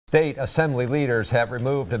State Assembly leaders have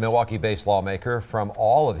removed a Milwaukee-based lawmaker from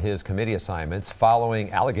all of his committee assignments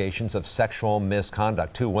following allegations of sexual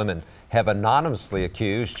misconduct. Two women have anonymously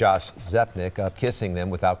accused Josh Zepnick of kissing them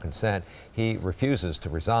without consent. He refuses to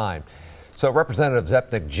resign. So Representative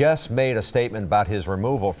Zepnick just made a statement about his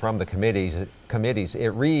removal from the committees. It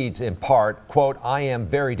reads in part, quote, "I am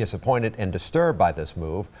very disappointed and disturbed by this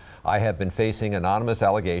move. I have been facing anonymous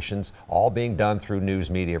allegations, all being done through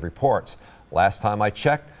news media reports. Last time I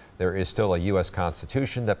checked, there is still a U.S.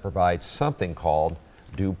 Constitution that provides something called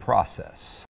due process."